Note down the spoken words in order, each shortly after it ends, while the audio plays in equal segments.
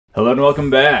Hello and welcome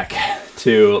back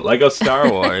to Lego Star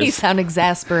Wars. You sound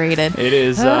exasperated. It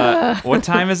is, what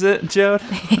time is it, Jode?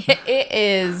 It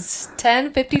is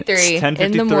 10:53 It's 10:53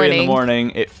 in the morning. in the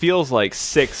morning. It feels like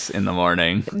 6 in the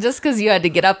morning. Just because you had to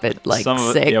get up at like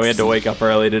 6. Yeah, we had to wake up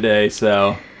early today,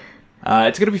 so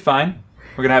it's going to be fine.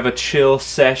 We're going to have a chill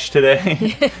sesh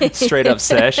today. Straight up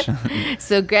sesh.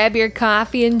 So grab your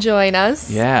coffee and join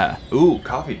us. Yeah. Ooh,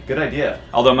 coffee. Good idea.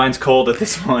 Although mine's cold at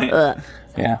this point. Ugh.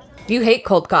 Yeah. You hate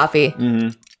cold coffee. Mm-hmm.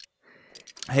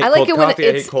 I hate I like cold it when coffee. I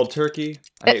it's- hate cold turkey.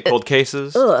 I hate cold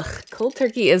cases. Ugh, cold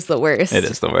turkey is the worst. It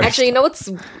is the worst. Actually, you know what's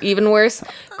even worse?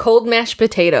 Cold mashed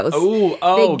potatoes. Ooh,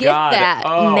 they get God. that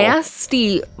Oh.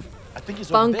 nasty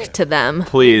funk to them.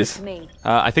 Please.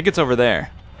 I think it's over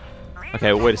there.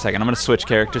 Okay, wait a second. I'm going to switch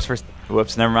characters first.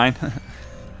 Whoops, never mind.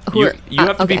 you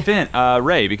have to be okay. Finn,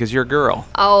 Ray, because you're a girl.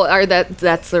 Oh,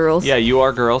 that's the rules? Yeah, you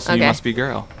are girl, so you Okay. must be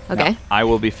girl. Okay. Now, I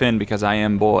will be Finn because I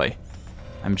am boy.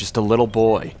 I'm just a little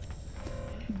boy.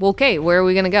 Well, okay, where are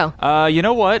we going to go? You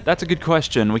know what? That's a good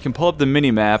question. We can pull up the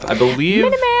mini-map. I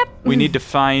believe we need to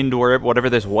find whatever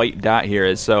this white dot here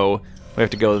is, so we have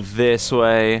to go this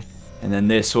way, and then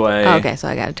this way. Oh, okay, so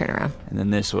I got to turn around. And then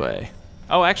this way.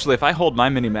 Oh, actually, if I hold my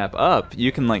mini-map up,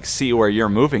 you can, like, see where you're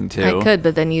moving to. I could,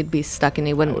 but then you'd be stuck and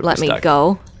you wouldn't would let be me stuck.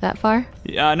 go that far.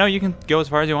 No, you can go as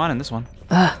far as you want in this one.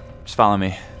 Ugh. Just follow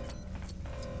me.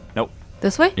 Nope,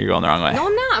 This way? you're going the wrong way. No,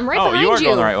 I'm not. I'm right oh, behind you are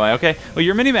going the right way. Okay. Well,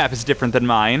 your mini-map is different than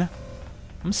mine.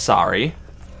 I'm sorry.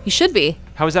 You should be.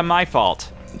 How is that my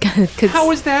fault?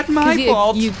 How is that my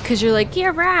fault? Because you're like,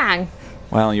 you're wrong.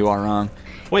 Well, you are wrong.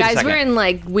 Wait a Guys, second. we're in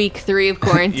like week 3 of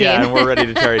quarantine. Yeah, and we're ready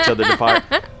to tear each other apart.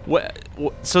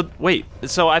 So wait.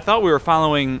 So I thought we were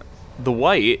following the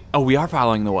white. Oh, we are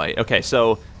following the white. Okay,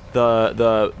 so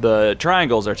the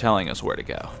triangles are telling us where to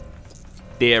go.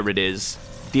 There it is.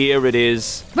 There it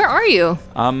is. Where are you?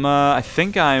 I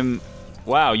think I'm.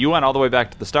 Wow, you went all the way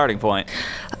back to the starting point.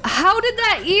 How did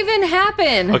that even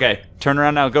happen? Okay, turn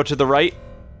around now. Go to the right.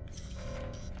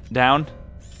 Down.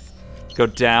 Go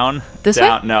down. This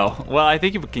down. way? No. Well, I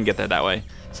think you can get there that way.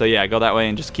 So yeah, go that way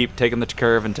and just keep taking the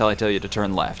curve until I tell you to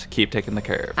turn left. Keep taking the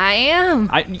curve. I am.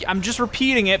 I'm just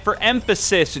repeating it for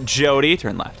emphasis, Jody.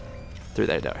 Turn left. Through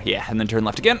that door. Yeah, and then turn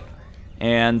left again.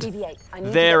 And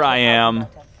there I am.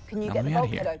 Can you Now get let the me out of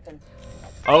bulkhead here. open?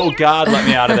 Oh God, let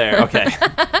me out of there. Okay.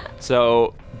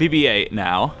 So BB-8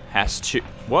 now has to.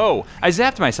 Whoa! I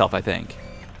zapped myself. I think.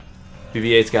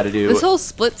 BB-8's got to do. This whole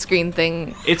split screen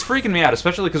thing. It's freaking me out,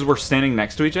 especially because we're standing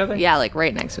next to each other. Yeah, like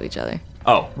right next to each other.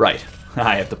 Oh, right.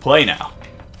 I have to play now.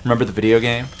 Remember the video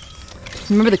game?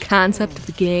 Remember the concept of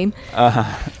the game?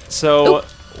 So, Oop.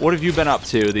 what have you been up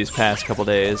to these past couple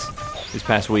days? These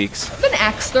past weeks? I've been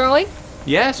axe throwing.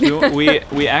 Yes,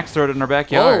 we axe throwed it in our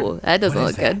backyard. Oh, that doesn't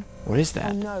look good. What is Oh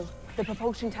that? no, the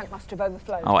propulsion tank must have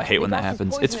overflowed. Oh, I hate when The that gas is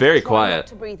happens. poisonous. It's very Try quiet. not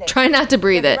to breathe it. Try not to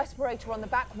breathe There's it. a respirator on the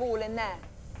back wall in there.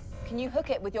 Can you hook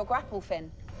it with your grapple fin?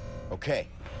 Okay.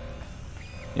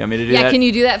 You want me to do Yeah, that? can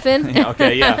you do that, Finn? Yeah,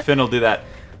 okay, yeah, Finn will do that.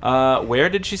 Where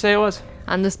did she say it was?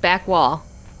 On this back wall.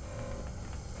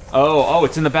 Oh,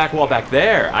 it's in the back wall back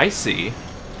there. I see.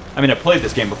 I mean, I played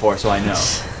this game before, so I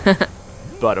know.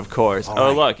 But of course. All Oh,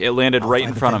 right. look, it landed right in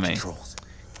Find the front of vent me. controls.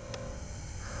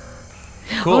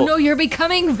 Cool. Oh no, you're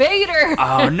becoming Vader!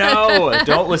 Oh no!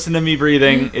 Don't listen to me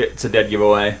breathing. It's a dead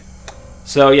giveaway.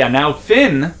 So yeah, now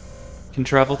Finn can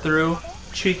travel through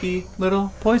cheeky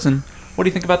little poison. What do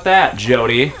you think about that,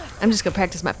 Jody? I'm just gonna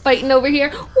practice my fighting over here.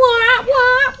 Wah,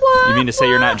 wah, wah, You mean to say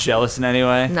you're not wah. jealous in any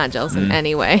way? I'm not jealous in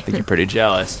any way. I think you're pretty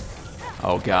jealous.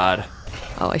 Oh God.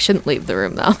 Oh, I shouldn't leave the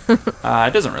room though.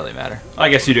 It doesn't really matter. I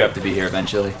guess you do have to be here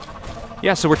eventually.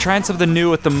 Yeah, so we're trying something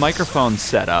new with the microphone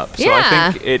setup. So Yeah.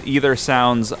 I think it either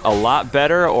sounds a lot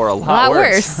better or a A lot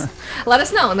worse. worse. Let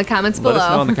us know in the comments below. Let us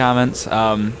know in the comments.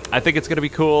 I think it's going to be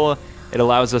cool. It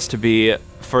allows us to be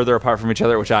further apart from each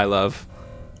other, which I love.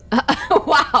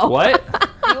 Wow. What?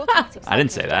 The automatic I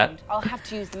didn't say cycle's that. drained. I'll have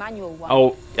to use the manual one.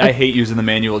 Oh, I hate using the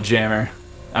manual jammer.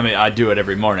 I mean, I do it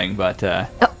every morning, but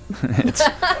it's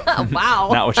Wow.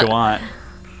 not what you want.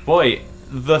 Boy,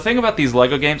 the thing about these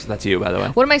Lego games, that's you, by the way.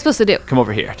 What am I supposed to do? Come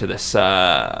over here to this,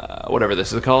 whatever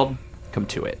this is called. Come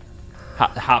to it.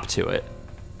 Hop to it.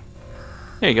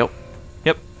 There you go.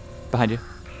 Yep. Behind you.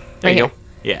 There Right you here. go.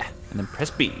 Yeah. And then press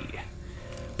B.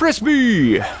 Press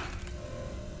B!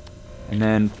 And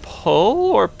then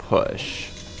pull or push.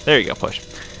 There you go, push.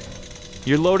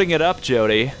 You're loading it up,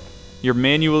 Jody. You're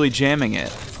manually jamming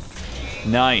it.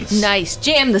 Nice. Nice.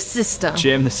 Jam the system.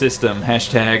 Jam the system.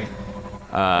 Hashtag,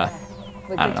 We're I don't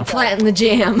good know. to go. Flatten the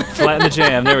jam. Flatten the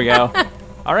jam. There we go.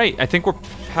 All right, I think we're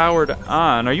powered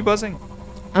on. Are you buzzing?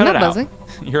 I'm Cut not it out. buzzing.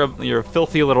 You're a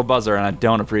filthy little buzzer, and I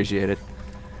don't appreciate it.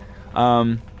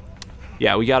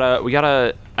 Yeah, we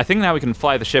gotta. I think now we can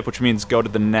fly the ship, which means go to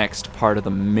the next part of the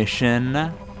mission.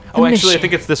 Oh, actually, I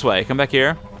think it's this way. Come back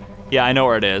here. Yeah, I know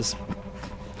where it is.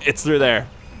 It's through there.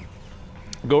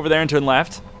 Go over there and turn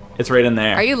left. It's right in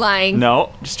there. Are you lying?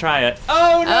 No, just try it.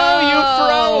 Oh no, you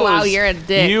froze! Wow, you're a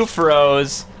dick. You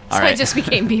froze. So All right. I just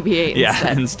became BB-8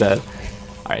 Yeah, instead. All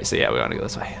right, so yeah, we want to go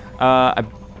this way.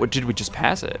 What did we just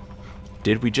pass it?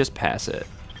 Did we just pass it?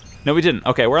 No, we didn't.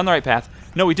 Okay, we're on the right path.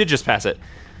 No, we did just pass it.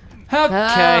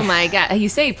 Okay. Oh my god. You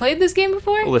say you played this game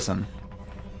before? Listen.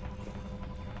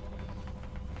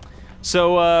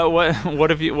 So, what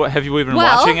have you been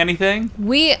watching anything?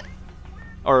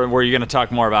 Or were you going to talk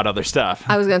more about other stuff?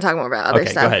 I was going to talk more about other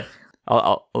stuff. Okay, go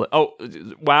ahead. Oh,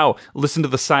 wow. Listen to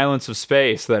the silence of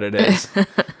space that it is.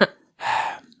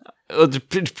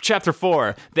 Chapter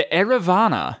 4, the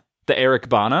Eravana. The Eric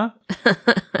Bana?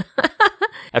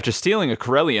 After stealing a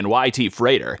Corellian YT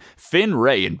freighter, Finn,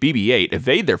 Rey, and BB-8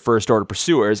 evade their First Order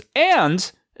pursuers and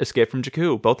escape from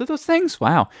Jakku. Both of those things?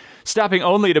 Wow. Stopping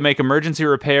only to make emergency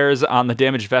repairs on the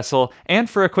damaged vessel and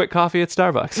for a quick coffee at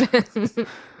Starbucks.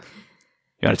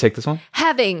 You want to take this one?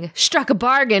 Having struck a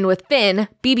bargain with Finn,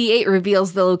 BB-8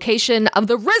 reveals the location of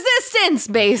the Resistance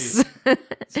base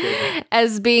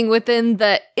as being within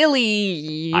the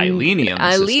Ilenium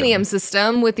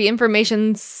system, with the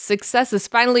information success is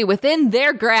finally within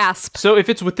their grasp. So if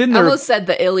it's within I their... almost said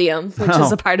the ileum, which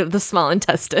is a part of the small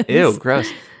intestines. Ew, gross.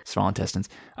 Small intestines.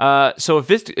 So if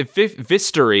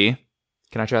Vistory...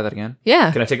 Can I try that again? Yeah.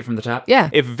 Can I take it from the top? Yeah.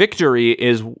 If victory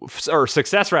is, or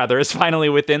success rather, is finally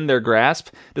within their grasp,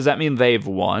 does that mean they've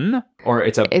won? Or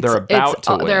they're about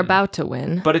to win? They're about to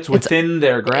win. But it's within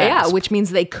their grasp. Yeah, which means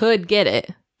they could get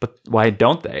it. But why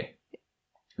don't they?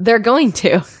 They're going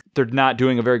to. They're not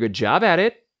doing a very good job at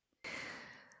it.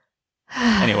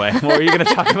 Anyway, what were you going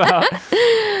to talk about?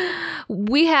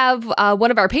 We have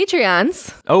one of our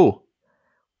Patreons. Oh.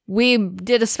 We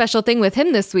did a special thing with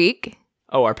him this week.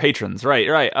 Oh, our patrons. Right.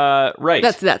 Right.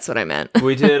 That's what I meant.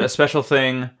 We did a special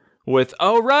thing with...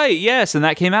 Oh, right. Yes. And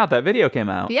that came out. That video came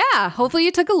out. Yeah. Hopefully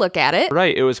you took a look at it.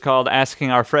 Right. It was called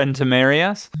Asking Our Friend to Marry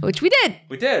Us. Which we did.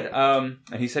 We did. And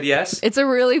he said yes. It's a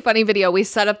really funny video. We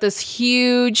set up this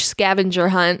huge scavenger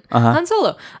hunt on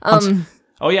Solo.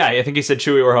 Oh, yeah. I think he said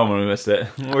Chewie were home when we missed it.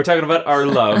 We're talking about our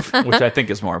love, which I think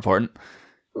is more important.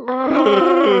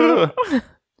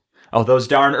 Oh, those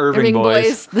darn Irving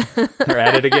boys. They're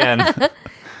at it again.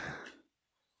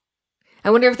 I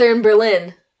wonder if they're in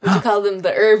Berlin. Would you call them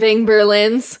the Irving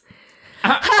Berlins?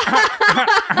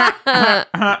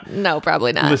 No,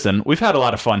 probably not. Listen, we've had a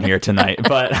lot of fun here tonight,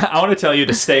 but I want to tell you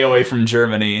to stay away from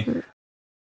Germany.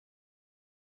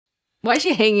 Why is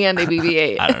she hanging on to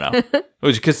BB-8? I don't know. It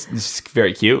was because it's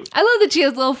very cute. I love that she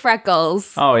has little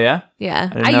freckles. Oh, yeah?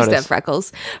 Yeah. I used to have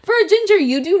freckles. For a ginger,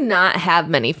 you do not have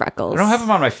many freckles. I don't have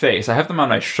them on my face. I have them on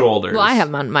my shoulders. Well, I have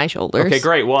them on my shoulders. Okay,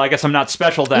 great. Well, I guess I'm not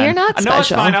special then. You're not special. No, it's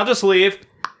fine. I'll just leave.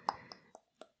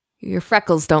 Your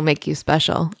freckles don't make you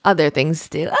special. Other things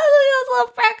do. Oh, those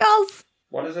little freckles.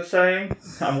 What is it saying?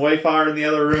 I'm way far in the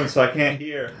other room, so I can't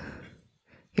hear.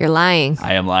 You're lying.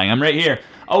 I am lying. I'm right here.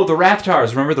 Oh, the Rathars.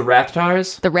 Remember the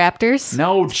Rathars? The Raptors?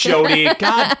 No, Jody.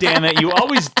 God damn it. You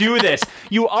always do this.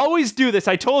 You always do this.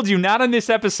 I told you, not on this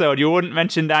episode. You wouldn't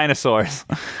mention dinosaurs.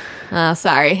 Oh,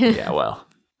 sorry. Yeah, well.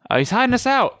 He's hiding us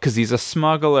out because he's a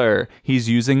smuggler. He's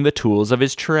using the tools of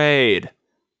his trade.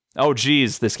 Oh,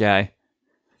 geez, this guy.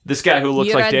 This guy who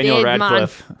looks like Daniel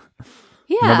Radcliffe.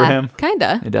 Yeah. Remember him?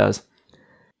 Kinda. He does.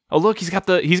 Oh, look, he's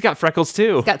got freckles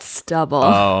too. He's got stubble.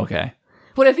 Oh, okay.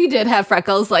 What if he did have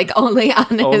freckles, like, only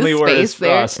on only his where face his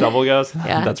there? stubble goes?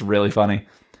 Yeah. That's really funny.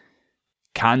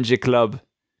 Kanji Club.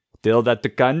 Still at the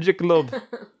Kanji Club.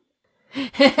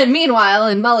 And meanwhile,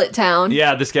 in Mullet Town.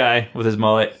 Yeah, this guy with his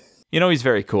mullet. You know, he's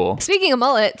very cool. Speaking of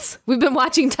mullets, we've been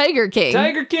watching Tiger King.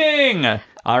 Tiger King!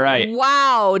 All right.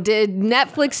 Wow, did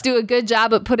Netflix do a good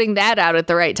job at putting that out at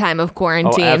the right time of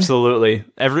quarantine? Oh, absolutely.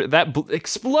 That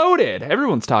exploded.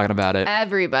 Everyone's talking about it.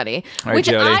 Everybody. Right, which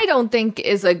Jody. I don't think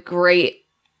is a great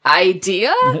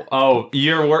idea. Oh,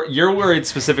 you're worried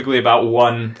specifically about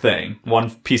one thing,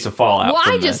 one piece of fallout. Well,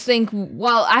 from I just think,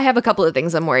 well, I have a couple of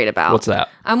things I'm worried about. What's that?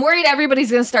 I'm worried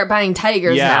everybody's going to start buying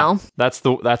tigers now. That's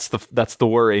the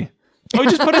worry. Oh, he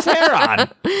just put his hair on.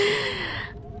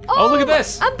 Oh, look at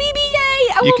this. I'm BB-8.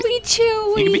 I will be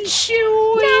Chewie. You can be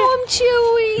Chewie. No, I'm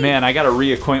Chewie. Man, I gotta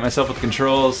reacquaint myself with the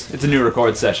controls. It's a new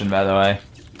record session, by the way.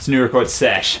 It's a new record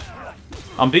sesh.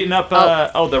 I'm beating up,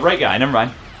 the right guy. Never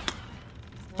mind.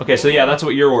 Okay, so yeah, that's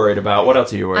what you're worried about. What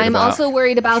else are you worried about? I'm also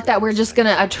worried about that we're just going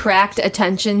to attract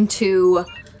attention to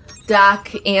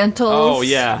Doc Antles. Oh,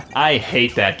 yeah. I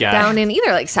hate that guy. Down in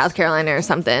either, like, South Carolina or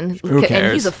something. Who cares?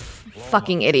 And he's a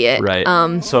fucking idiot. Right.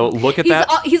 So look at He's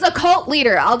that. he's a cult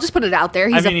leader. I'll just put it out there.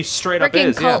 He's He straight up freaking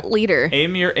is. cult leader.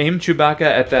 Aim Chewbacca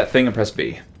at that thing and press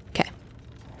B. Okay.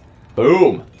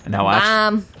 Boom. And now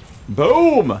watch.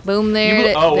 Boom. Boom. There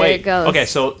it goes. Okay,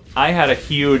 so I had a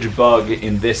huge bug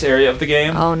in this area of the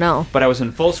game. Oh no. But I was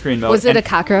in full screen mode. Was it a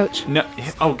cockroach? No.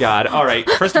 Oh god. All right.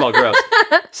 First of all, gross.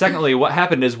 Secondly, what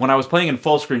happened is when I was playing in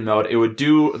full screen mode, it would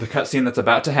do the cutscene that's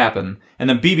about to happen, and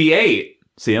then BB-8,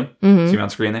 see him? Mm-hmm. See him on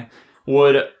screen there?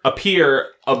 Would appear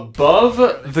above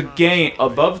the game,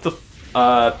 above the.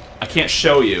 I can't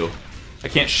show you.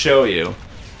 It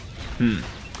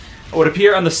would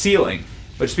appear on the ceiling.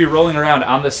 It would just be rolling around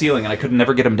on the ceiling, and I could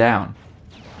never get him down.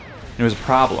 It was a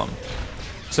problem.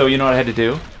 So you know what I had to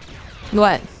do?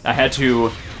 What? I had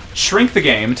to shrink the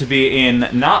game to be in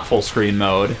not full screen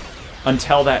mode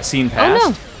until that scene passed. Oh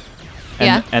no.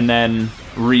 Yeah. And then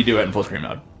redo it in full screen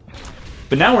mode.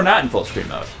 But now we're not in full screen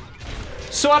mode.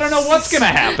 So I don't know what's gonna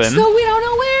happen. So we don't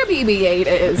know where BB-8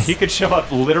 is. He could show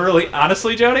up literally,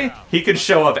 honestly, Jody, he could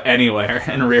show up anywhere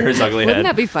and rear his ugly head. Wouldn't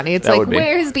that be funny? It's That like, would be.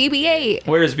 where's BB-8?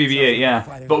 Where's BB-8?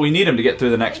 Yeah. But we need him to get through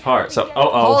the next part. So,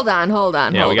 Hold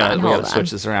on. Yeah, we gotta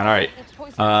switch this around. All right.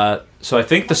 So I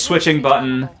think the switching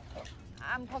button.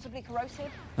 And possibly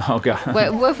corrosive. Oh god.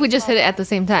 What if we just hit it at the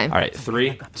same time? All right.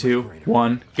 3, 2,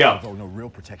 1, go. No real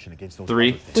protection against those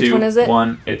 3, bullets. 2, one is it?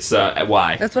 1. It's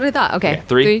Y. That's what I thought. Okay.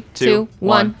 3, 2,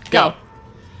 1, go.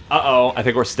 Uh-oh, I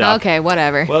think we're stuck. Okay,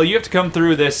 whatever. Well, you have to come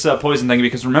through this poison thing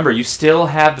because remember, you still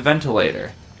have the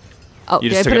ventilator. Oh, You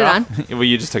did just I took put it off? on? Well,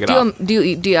 you just took it off. Do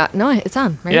you, no, it's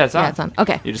on, right? Yeah, it's on. Yeah, it's on.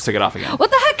 Okay. You just took it off again.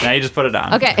 What the heck? Now you just put it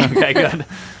on. Okay. Okay, good.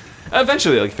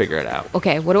 Eventually, you'll figure it out.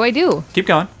 Okay, what do I do? Keep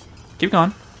going. Keep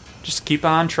going. Just keep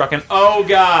on trucking. Oh,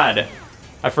 God.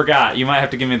 I forgot. You might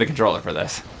have to give me the controller for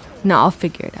this. No, I'll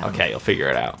figure it out. Okay, you'll figure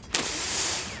it out.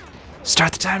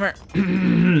 Start the timer.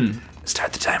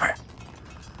 Start the timer.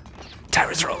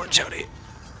 Timer's rolling, Jody.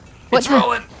 It's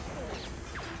rolling.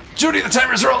 Jody, the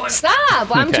timer's rolling.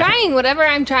 Stop! I'm Okay. trying whatever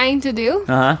I'm trying to do.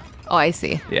 Uh-huh. Oh, I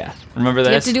see. Yeah. Remember this?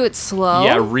 You have to do it slow?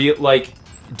 Yeah,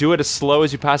 do it as slow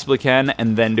as you possibly can,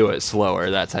 and then do it slower.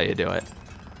 That's how you do it.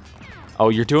 Oh,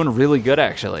 you're doing really good,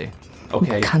 actually.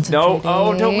 Okay. No,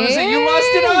 oh, don't lose it. You lost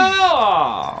it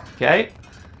all. Okay.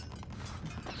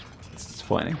 It's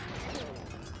disappointing.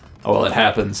 Oh, well, it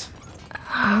happens.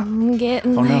 I'm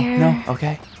getting Oh, there. no.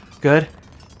 Okay. Good.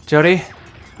 Jody.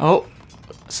 Oh.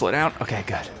 Slow down. Okay,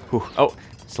 good. Whew. Oh,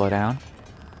 slow down.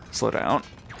 Slow down.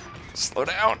 Slow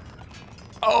down.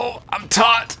 Oh, I'm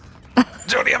taut.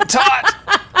 Jody, I'm taut.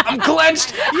 I'm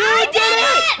clenched. You did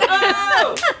it!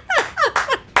 Oh!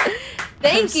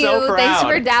 Thank you. so Thanks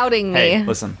proud. for doubting me. Hey,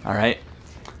 listen, all right?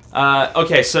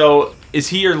 Okay, so is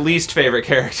he your least favorite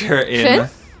character in...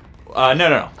 Finn?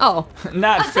 No. Oh.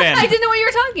 Not Finn. I didn't know what you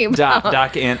were talking about.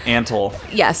 Doc Antle.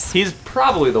 Yes. He's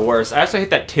probably the worst. I also hate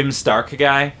that Tim Stark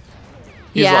guy.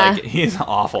 He's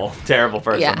awful. Terrible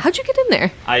person. Yeah. How'd you get in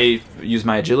there? I use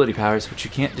my agility powers, which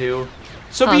you can't do.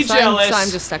 So Oh, be so jealous. I'm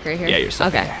just stuck right here. Yeah, you're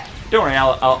stuck Okay. there. Don't worry,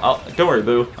 I'll don't worry,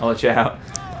 boo. I'll let you out.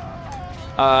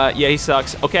 Yeah, he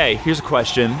sucks. Okay, here's a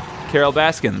question. Carol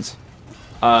Baskins.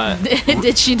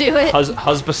 Did she do it?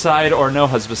 Husbicide or no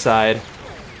husbicide?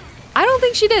 I don't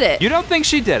think she did it. You don't think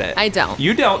she did it? I don't.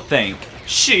 You don't think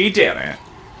she did it?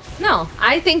 No,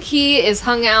 I think he is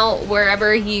hung out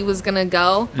wherever he was gonna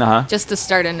go, Uh-huh. just to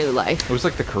start a new life. It was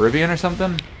like the Caribbean or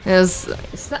something? It was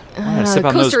sip on those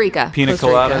Costa Rica. pina Costa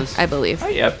Rica, coladas. I believe. Oh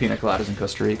yeah, pina coladas in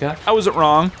Costa Rica. I wasn't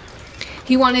wrong,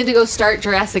 He wanted to go start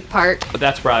Jurassic Park, but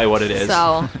that's probably what it is.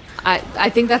 so I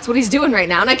think that's what he's doing right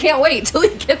now, and I can't wait till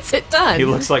he gets it done. He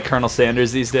looks like Colonel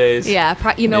Sanders these days.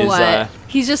 Yeah, you know He's, what?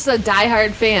 He's just a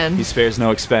diehard fan. He spares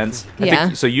no expense.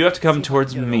 Yeah. So you have to come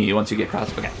towards me once you get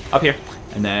across. Okay, up here.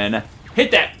 And then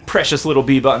hit that precious little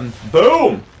B button.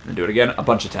 Boom! And do it again a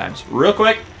bunch of times. Real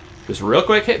quick. Just real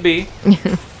quick, hit B. And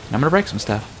I'm going to break some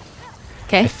stuff. I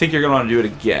Okay. think you're going to want to do it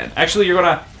again. Actually, you're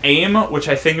going to aim, which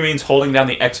I think means holding down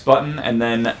the X button and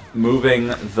then moving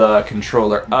the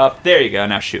controller up. There you go.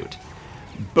 Now shoot.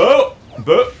 Boom!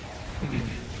 Boom!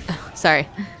 Sorry.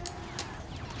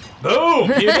 Boom!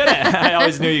 You did it. I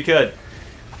always knew you could.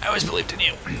 I always believed in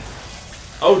you.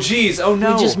 Oh, jeez. Oh,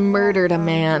 no. We just murdered a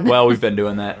man. Well, we've been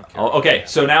doing that. Oh, okay,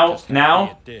 so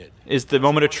now is the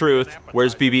moment of truth.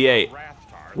 Where's BB-8?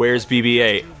 Where's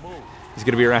BB-8? He's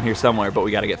gonna be around here somewhere, but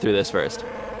we gotta get through this first.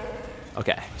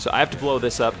 Okay, so I have to blow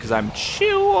this up because I'm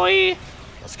chewy.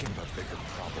 Let's give him a bigger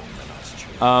problem than us,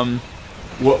 Chewie.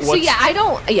 What's, So yeah, I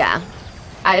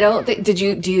don't think.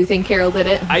 Do you think Carol did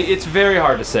it? It's very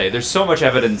hard to say. There's so much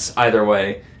evidence either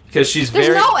way because she's There's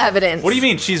very. no evidence. What do you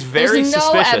mean? She's very There's no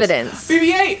suspicious. evidence.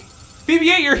 BB-8,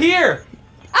 BB-8, you're here.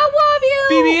 I love you.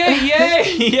 BB-8,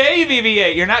 yay! Yay,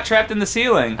 BB-8. You're not trapped in the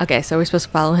ceiling. Okay, so we're supposed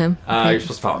to follow him. Okay. You're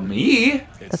supposed to follow me.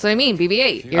 That's what I mean.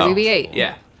 BB-8. You're Oh, BB-8.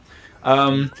 Yeah.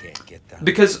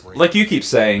 Because, like you keep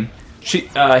saying,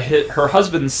 her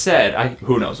husband said,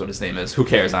 who knows what his name is? Who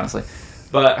cares, honestly?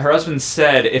 But her husband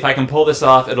said, if I can pull this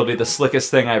off, it'll be the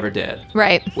slickest thing I ever did.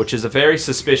 Right. Which is a very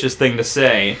suspicious thing to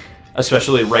say,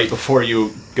 especially right before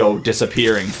you go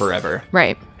disappearing forever.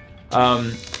 Right.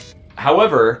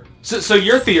 However, so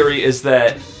your theory is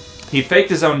that he faked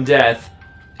his own death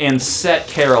and set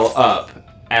Carol up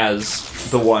as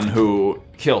the one who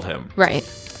killed him. Right.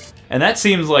 And that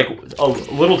seems like a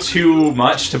little too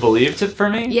much to believe for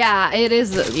me. Yeah, it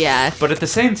is. Yeah. But at the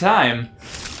same time,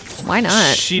 why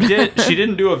not? She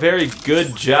didn't do a very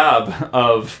good job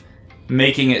of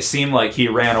making it seem like he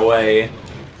ran away.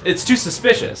 It's too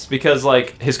suspicious because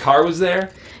like his car was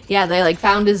there. Yeah, they like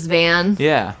found his van.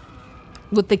 Yeah.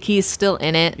 With the keys still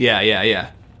in it.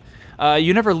 Yeah.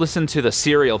 You never listened to the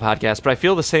Serial podcast, but I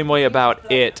feel the same way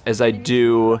about it as I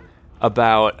do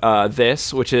about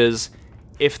this, which is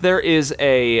if there is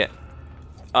a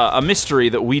mystery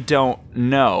that we don't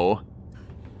know,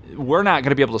 we're not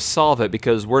going to be able to solve it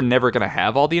because we're never going to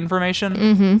have all the information.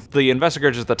 Mm-hmm. The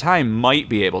investigators at the time might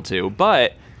be able to,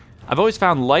 but I've always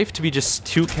found life to be just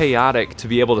too chaotic to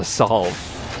be able to solve,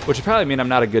 which would probably mean I'm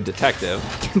not a good detective.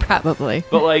 Probably.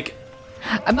 But like...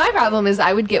 My problem is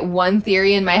I would get one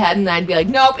theory in my head and I'd be like,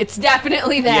 nope, it's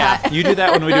definitely that. Yeah, you do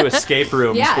that when we do escape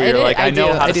rooms Yeah, where you're like, I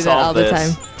know how to do solve that all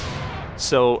this. the time.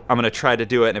 So I'm going to try to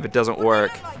do it, and if it doesn't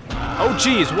work... Oh,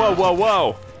 geez,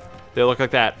 whoa. They look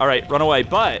like that. All right, run away,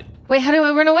 but... Wait, how do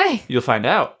I run away? You'll find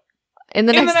out. In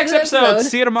the next episode.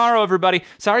 See you tomorrow, everybody.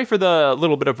 Sorry for the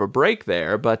little bit of a break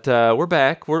there, but we're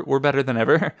back. We're better than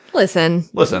ever. Listen.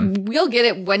 You'll get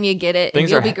it when you get it,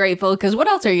 Things and you'll be grateful, because what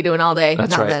else are you doing all day?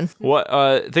 That's right. Nothing.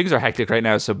 What things are hectic right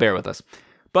now, so bear with us.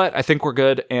 But I think we're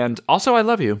good, and also I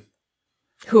love you.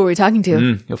 Who are we talking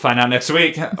to? You'll find out next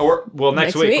week. Or, well,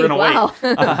 next week. We're going to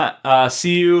wow. wait.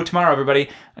 See you tomorrow, everybody.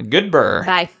 Good burr.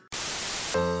 Bye.